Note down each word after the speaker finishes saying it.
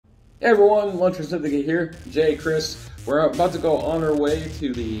Hey everyone, Luncher Syndicate here. Jay, Chris. We're about to go on our way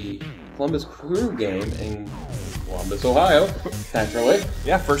to the Columbus Crew game in Columbus, Ohio. Naturally.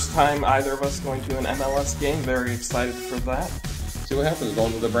 Yeah, first time either of us going to an MLS game. Very excited for that. See what happens.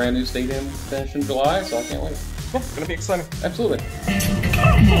 Going to the brand new stadium finish in July, so I can't wait. Yeah, gonna be exciting. Absolutely.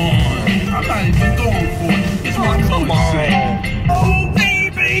 Come on! I'm not even going for it. It's my come on! Oh,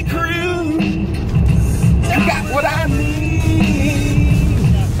 baby crew! You got what I need!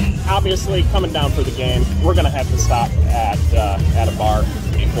 Obviously, coming down for the game, we're going to have to stop at a bar.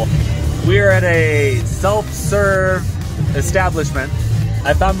 We're at a self-serve establishment.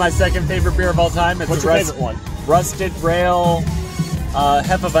 I found my second favorite beer of all time. It's What's your favorite one? Rusted Rail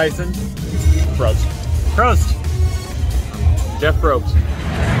Hefeweizen. Prost. Prost. Jeff Probst.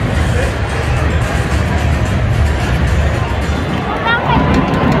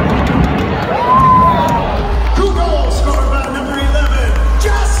 Two goals scored by number 11,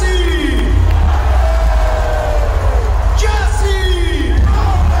 Jesse! Jesse!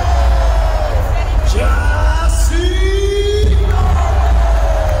 Jesse!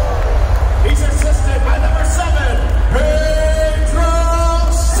 He's assisted by number 7, Pedro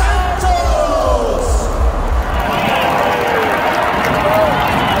Santos!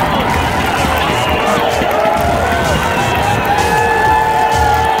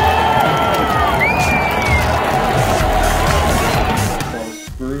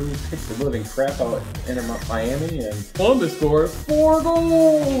 Kicked the living crap out Inter Miami, and Columbus scored 4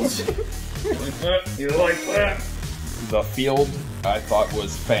 goals! You like that? The field, I thought,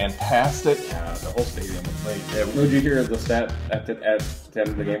 was fantastic. Yeah, the whole stadium was late. Yeah, what did you hear of the stat at the end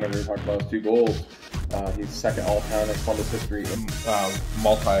of the game when we were talking about his 2 goals? He's second all-time in Columbus history.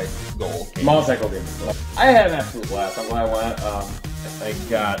 Multi-goal game. Multi-goal game. I had an absolute blast. I'm glad I went. I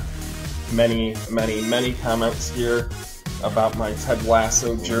got many comments here about my Ted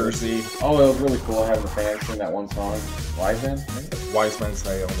Lasso jersey. Oh, it was really cool having the fans sing that one song. Wise Man? Wise Men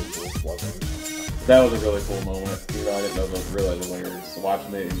Say Only Fools wasn't. That was a really cool moment. You know, I didn't know those really the lyrics. Watching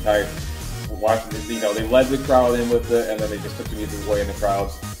the entire, you know, they led the crowd in with it, and then they just took the music away, and the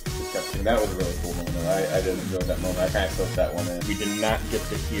crowds just kept singing. That was a really cool moment. I did enjoy that moment. I kind of slipped that one in. We did not get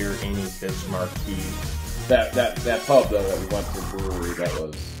to hear Amy Bismarcky. That pub though that we went to, brewery, that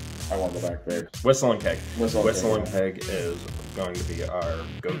was. I want to go back there. Whistle and Keg. Whistle and Keg is going to be our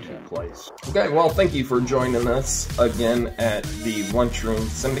go-to place. Okay, well, thank you for joining us again at the Lunchroom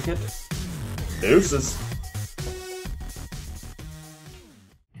Syndicate. Deuces.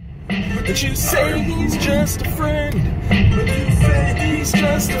 But you say he's just a friend. But you say he's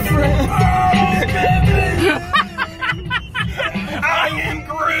just a friend.